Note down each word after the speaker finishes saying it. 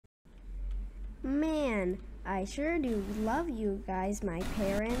man, I sure do love you guys, my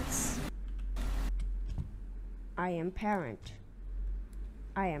parents. I am parent.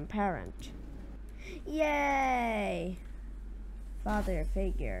 I am parent. Yay! Father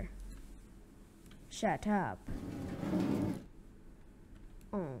figure. Shut up.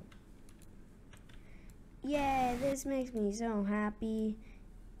 Oh. Yeah, this makes me so happy.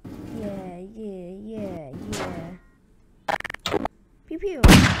 Yeah. Pew pew.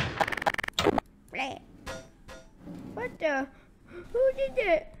 Blah. What the? Who did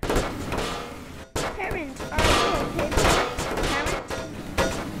that? Parents, are you okay? Parents?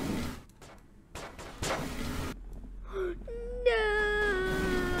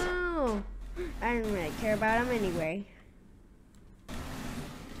 No! I don't really care about them anyway.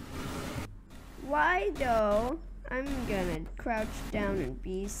 Why though? I'm gonna crouch down and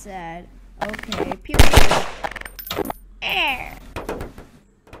be sad. Okay, pew pew. Air.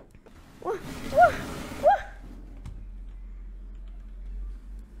 Whoa.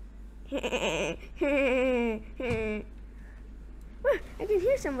 I can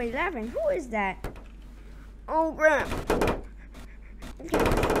hear somebody laughing. Who is that? Oh, crap.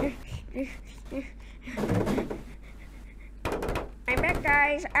 I'm back,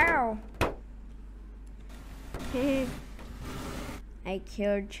 guys. Ow. I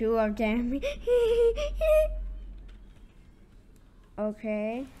killed 2 of them.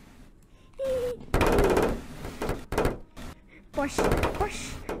 Okay. Bosh,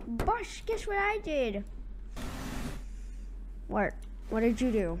 guess what I did? What did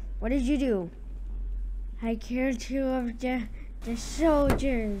you do? What did you do? I killed 2 of the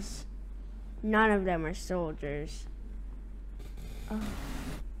soldiers. None of them are soldiers. Oh.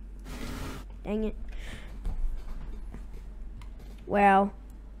 Dang it. Well,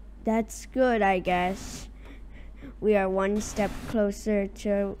 that's good, I guess. We are one step closer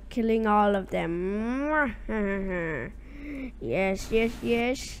to killing all of them. Yes. Why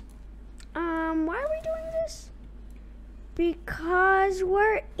are we doing this? Because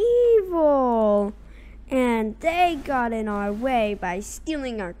we're evil. And they got in our way by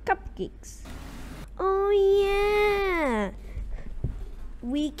stealing our cupcakes. Oh yeah.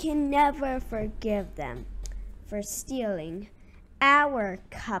 We can never forgive them for stealing our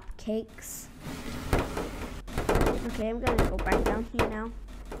cupcakes. Okay, I'm gonna go back down here now.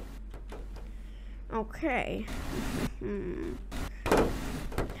 Okay. Time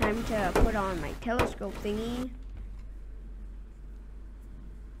to put on my telescope thingy.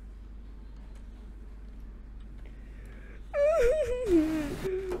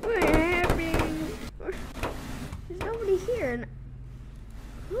 What happened? There's nobody here.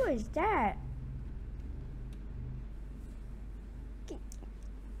 Who is that?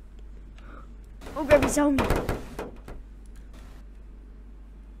 Oh, Grandpa saw me.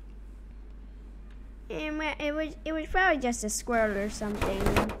 It was probably just a squirrel or something.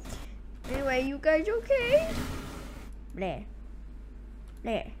 Anyway, you guys okay? Bleh.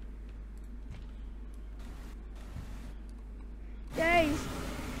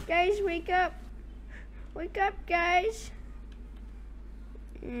 Guys, wake up. Wake up, guys.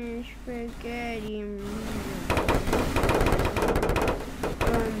 Spaghetti.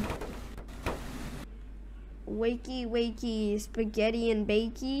 Wakey, spaghetti and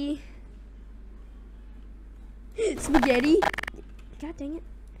bakey. Spaghetti? God dang it.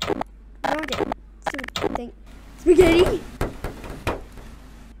 Ruined it. Stupid thing. Spaghetti?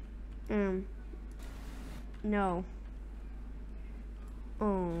 No.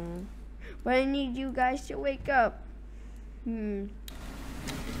 Oh. But I need you guys to wake up. Who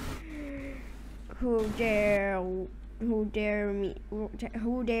dare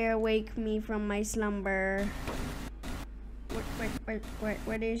wake me from my slumber?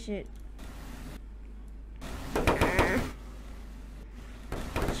 What is it?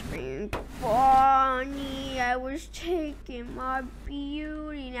 It's been funny. I was taking my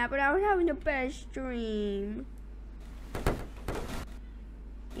beauty nap, but I was having the best dream.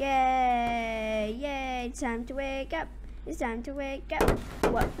 Yay! It's time to wake up. It's time to wake up.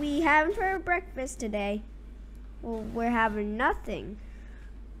 What we having for breakfast today? Well, we're having nothing.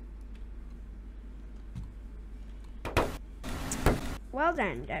 Well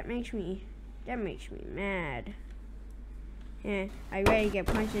then, that makes me mad. Yeah, are you ready to get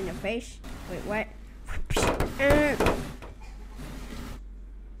punched in the face? Wait, what? Fried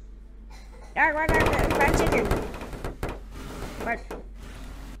chicken.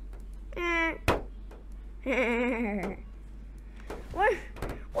 What?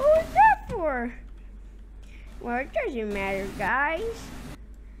 What was that for? Well, it doesn't matter, guys.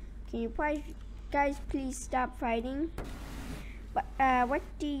 Can you guys please stop fighting? What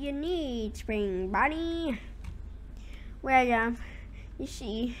do you need, Spring Bonnie? Well, you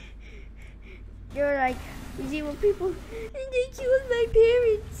see, you're like these evil people, and they killed my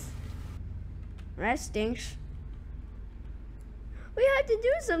parents. That stinks. We have to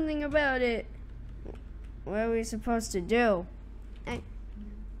do something about it. What are we supposed to do? I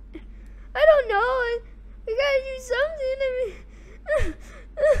don't know. We gotta do something.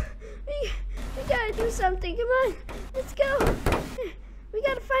 We gotta do something. Come on, let's go. We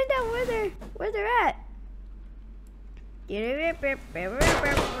gotta find out where they're at.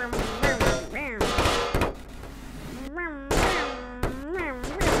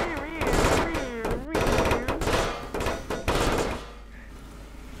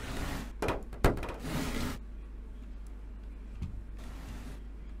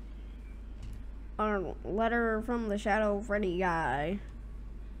 A letter from the Shadow Freddy guy.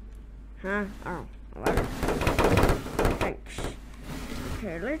 Huh? Oh, a letter. Thanks.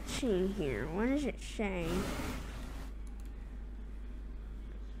 Okay, let's see here. What does it say?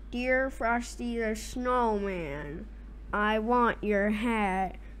 Dear Frosty the Snowman, I want your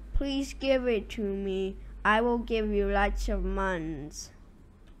hat. Please give it to me. I will give you lots of muns.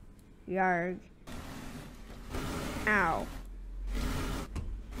 Yarg. Ow.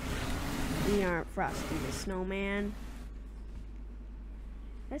 We aren't Frosty the Snowman.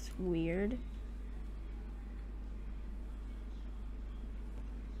 That's weird.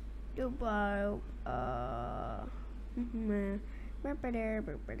 Goodbye.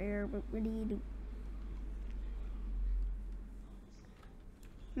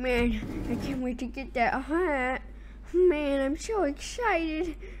 Man, I can't wait to get that hat. Man, I'm so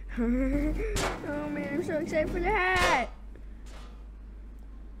excited. Oh man, I'm so excited for the hat.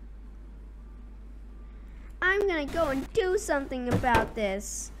 I'm gonna go and do something about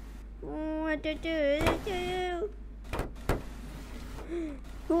this. What to do?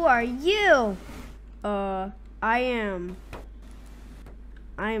 Who are you? I am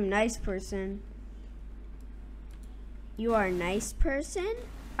nice person. You are a nice person?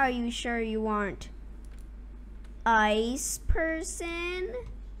 Are you sure you aren't ice person?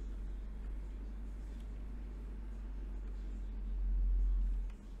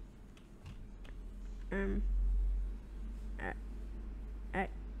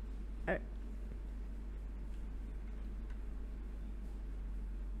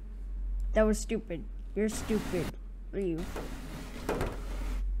 That was stupid. You're stupid. Leave.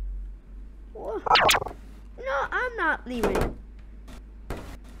 What? No, I'm not leaving.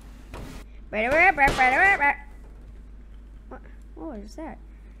 What was that?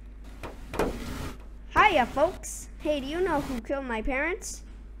 Hiya, folks. Hey, do you know who killed my parents?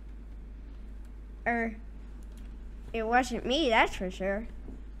 It wasn't me, that's for sure.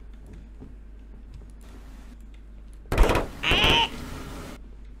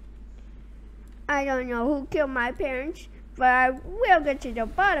 I don't know who killed my parents, but I will get to the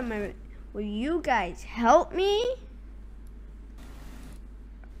bottom of it. Will you guys help me?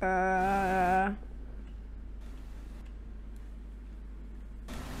 Ow.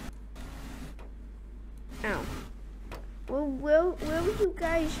 Will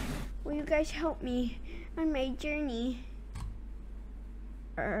you guys help me on my journey?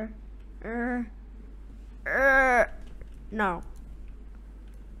 No.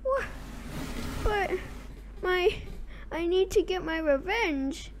 What? But I need to get my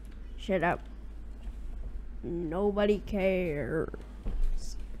revenge. Shut up. Nobody cares.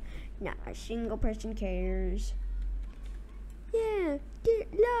 Not a single person cares. Yeah,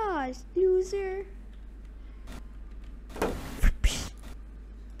 get lost, loser.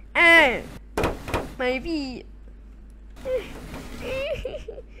 Ah, my feet. I'm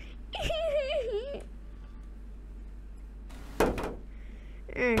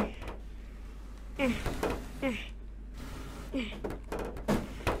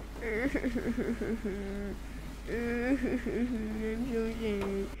so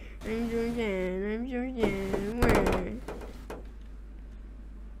sad.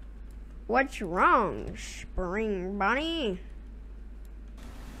 What's wrong, Spring Bonnie?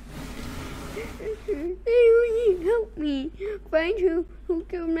 Help me find who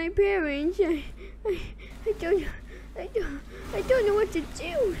killed my parents. I don't know what to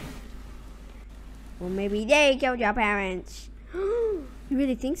do. Well, maybe they killed your parents. You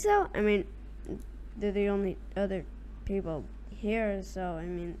really think so? I mean, they're the only other people here, so I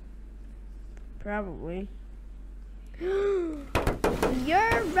mean, probably.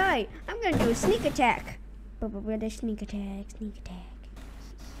 You're right. I'm gonna do a sneak attack. But with a sneak attack, sneak attack.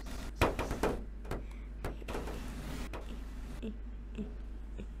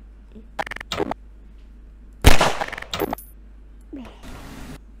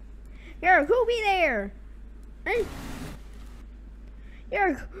 Yarg, who be there? Hey.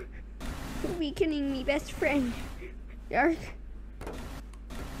 Yarg, who be killing me best friend? Yarg.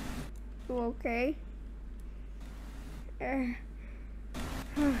 You okay? Yarg.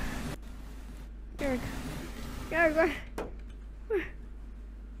 Yarg,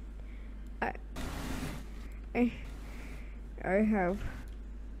 I have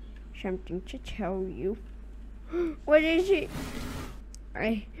something to tell you. What is it?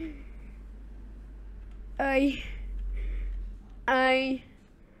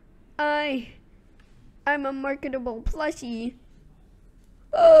 I'm a marketable plushie.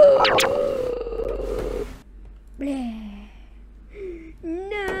 Oh. Bleh.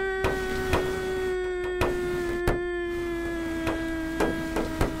 No.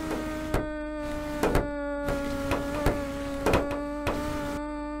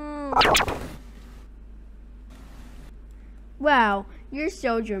 Wow, you're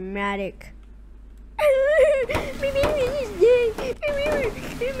so dramatic.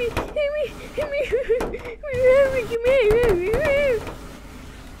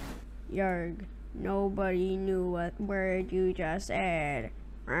 Yarg, nobody knew what word you just said.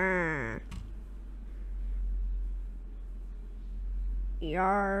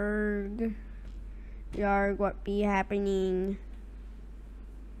 Yarg, Yarg, what be happening?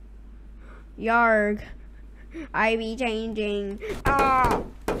 Yarg, I be changing. Oh.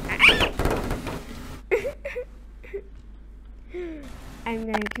 I'm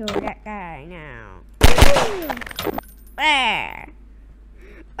gonna kill that guy now. Ah.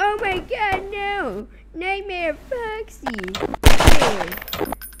 Oh my god, no! Nightmare Foxy!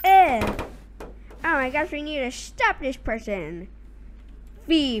 Oh my gosh, we need to stop this person!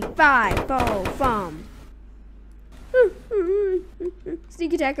 Fee-fi-fo-fum!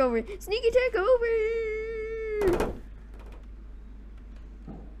 Sneak attack over! Sneak attack over!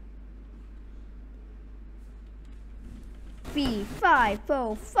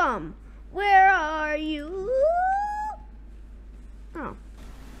 Fee-fi-fo-fum! Where are you? Oh.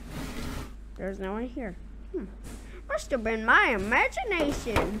 There's no one here. Must have been my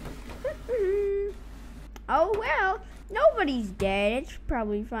imagination. Oh well, nobody's dead. It's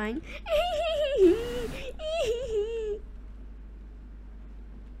probably fine.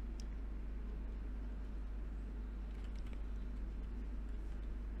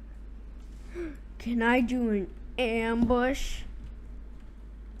 Can I do an ambush?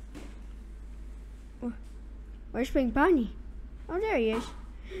 Where's Big Bunny? Oh, there he is.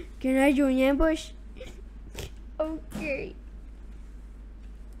 Can I do an ambush? Okay.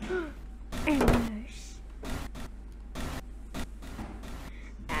 Ambush.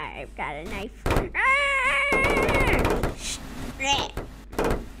 I've got a knife.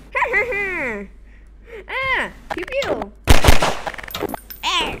 Pew pew.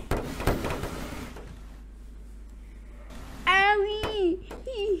 Owie!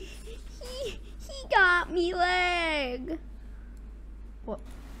 He got me leg. What?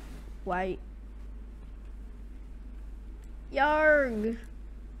 Why? Yarg.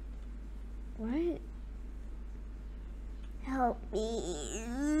 What? Help me.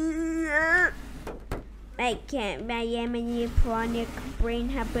 I can't. My animatronic brain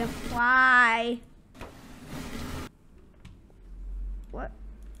have been fly. What?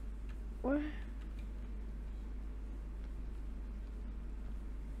 What?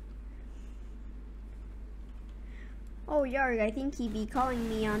 Oh, Yarg, I think he be calling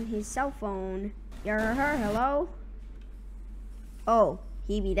me on his cell phone. Yarg, hello? Oh,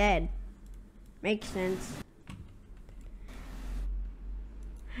 he be dead. Makes sense.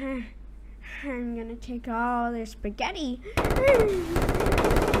 I'm gonna take all this spaghetti.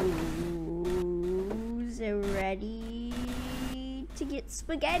 Who's ready to get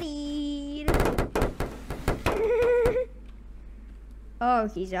spaghetti? Oh,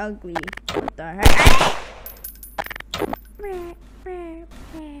 he's ugly. What the heck? Where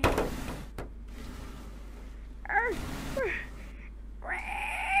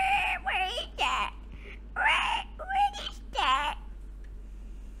is that? What is that?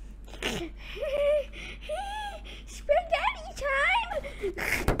 Spaghetti time!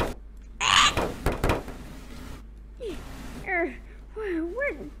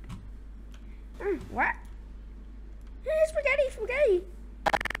 What? Spaghetti!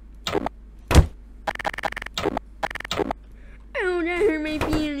 Oh, that hurt my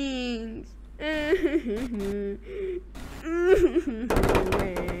feelings.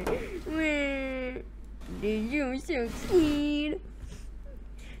 Where did you succeed?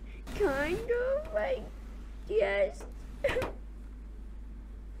 Kind of, like, yes.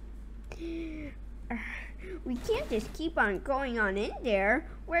 We can't just keep on going on in there,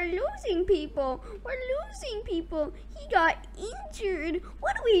 we're losing people. We're losing people. He got injured.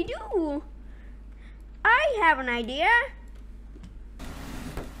 What do we do? I have an idea.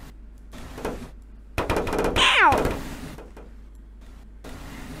 Ow!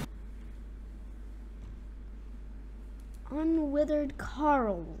 Unwithered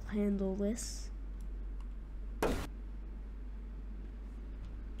Carl will handle this.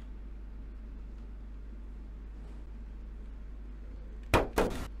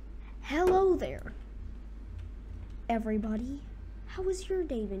 Hello there, everybody. How is your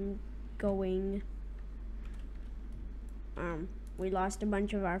day been going? We lost a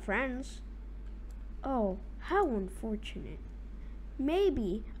bunch of our friends. Oh, how unfortunate.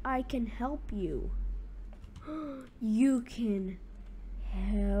 Maybe I can help you. You can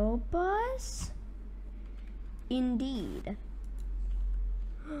help us? Indeed.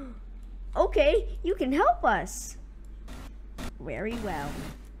 Okay, you can help us. Very well.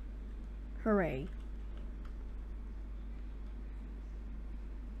 Hooray.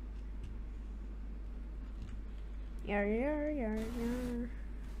 Yar, yar, yar, yar.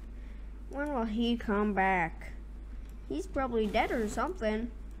 When will he come back? He's probably dead or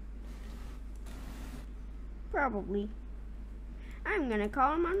something. Probably. I'm gonna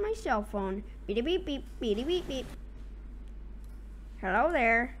call him on my cell phone. Beep beep beep beep beep beep. Hello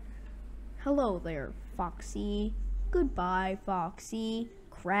there. Hello there, Foxy. Goodbye, Foxy.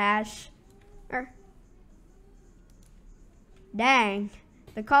 Crash. Dang,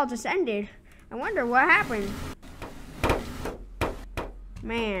 the call just ended. I wonder what happened.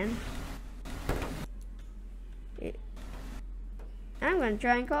 Man. I'm gonna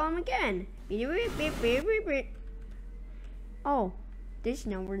try and call him again. Beep, beep, beep, beep, beep, beep. Oh, this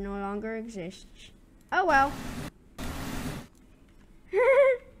number no longer exists. Oh well.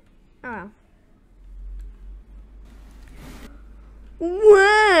 Oh.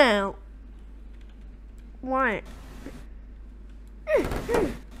 Wow. What? What?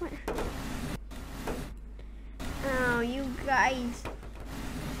 Oh, you guys.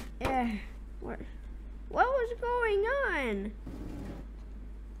 What was going on?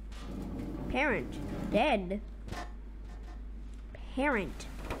 Parent dead. Parent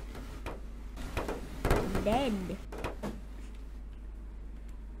dead.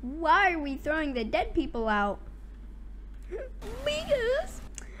 Why are we throwing the dead people out? Because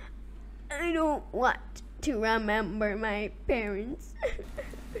I don't want to remember my parents.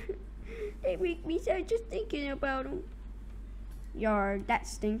 They make me sad just thinking about them. Yar, that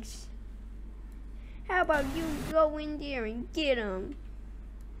stinks. How about you go in there and get them?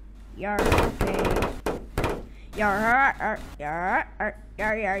 Yar, okay. Yar, yar, yar,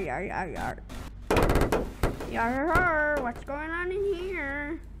 yar, yar, yar, yar, yar. Yar, what's going on in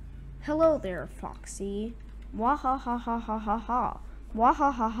here? Hello there, Foxy. Wahahahahaha.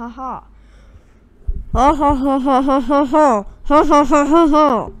 Wahahahaha. Ha ha ha ha ha ha ha. Ha ha ha ha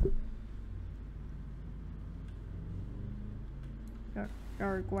ha.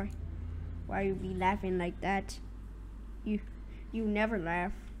 Dark, why you be laughing like that? You never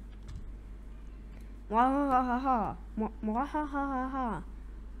laugh. Wahahaha. Wahahaha.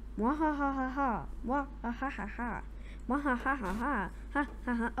 Wahahaha. Wahahaha. Wahahaha. Ha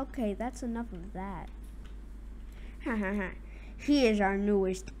ha ha. Okay, that's enough of that. Ha ha ha. He is our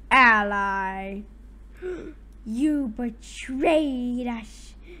newest ally. You betrayed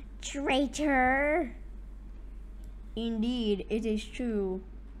us, traitor. Indeed, it is true.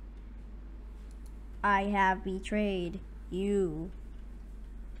 I have betrayed you.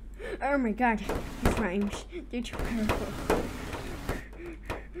 Oh my god, these rhymes, they're too powerful.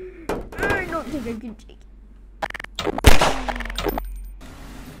 I don't think I can take it.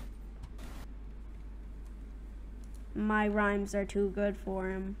 My rhymes are too good for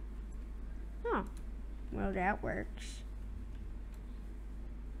him. Huh. Well, that works.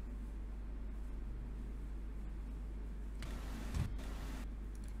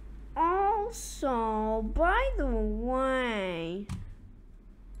 Also, by the way...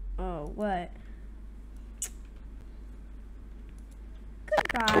 Oh, what?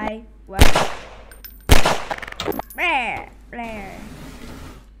 Goodbye. Well... Blair.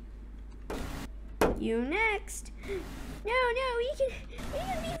 You next. No, we can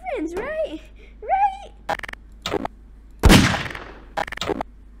be friends, right? Right?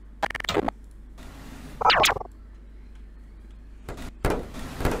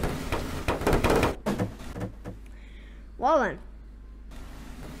 Well then.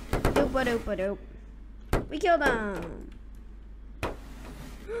 Doop-a-doop-a-doop. We killed him.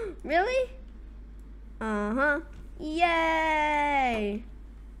 Really? Uh-huh. Yay!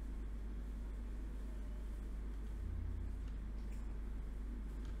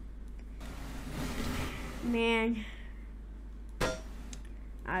 Man,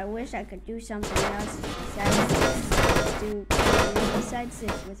 I wish I could do something else besides this. Besides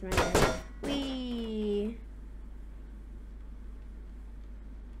this with my head. Whee!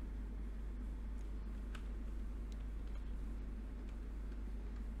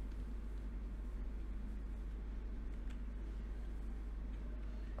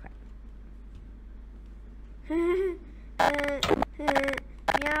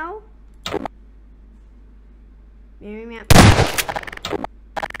 Meow. Meow, meow.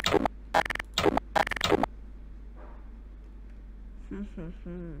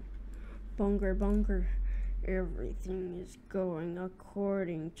 Bunger, bunger. Everything is going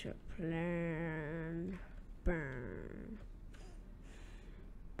according to plan. Burn.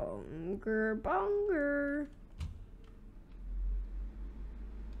 Bunger, bunger.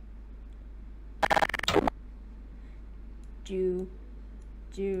 Do.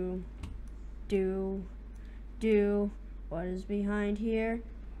 What is behind here?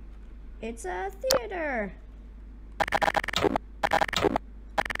 It's a theater.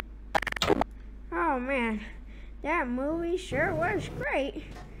 Oh man, that movie sure was great.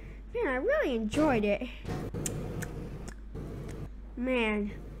 Man, I really enjoyed it.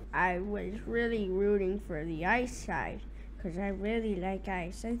 Man, I was really rooting for the ice side because I really like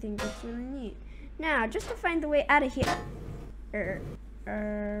ice. I think it's really neat. Now, just to find the way out of here.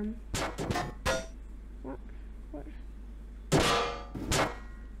 What?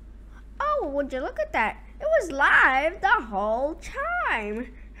 Oh, would you look at that? It was live the whole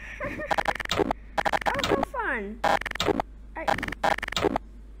time. Oh, how fun. How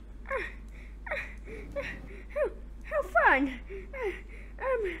fun.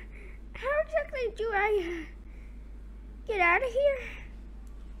 How exactly do I get out of here?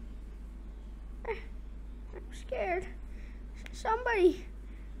 I'm scared. Somebody,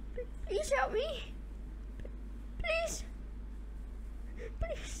 please help me. Please.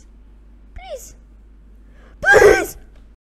 Please.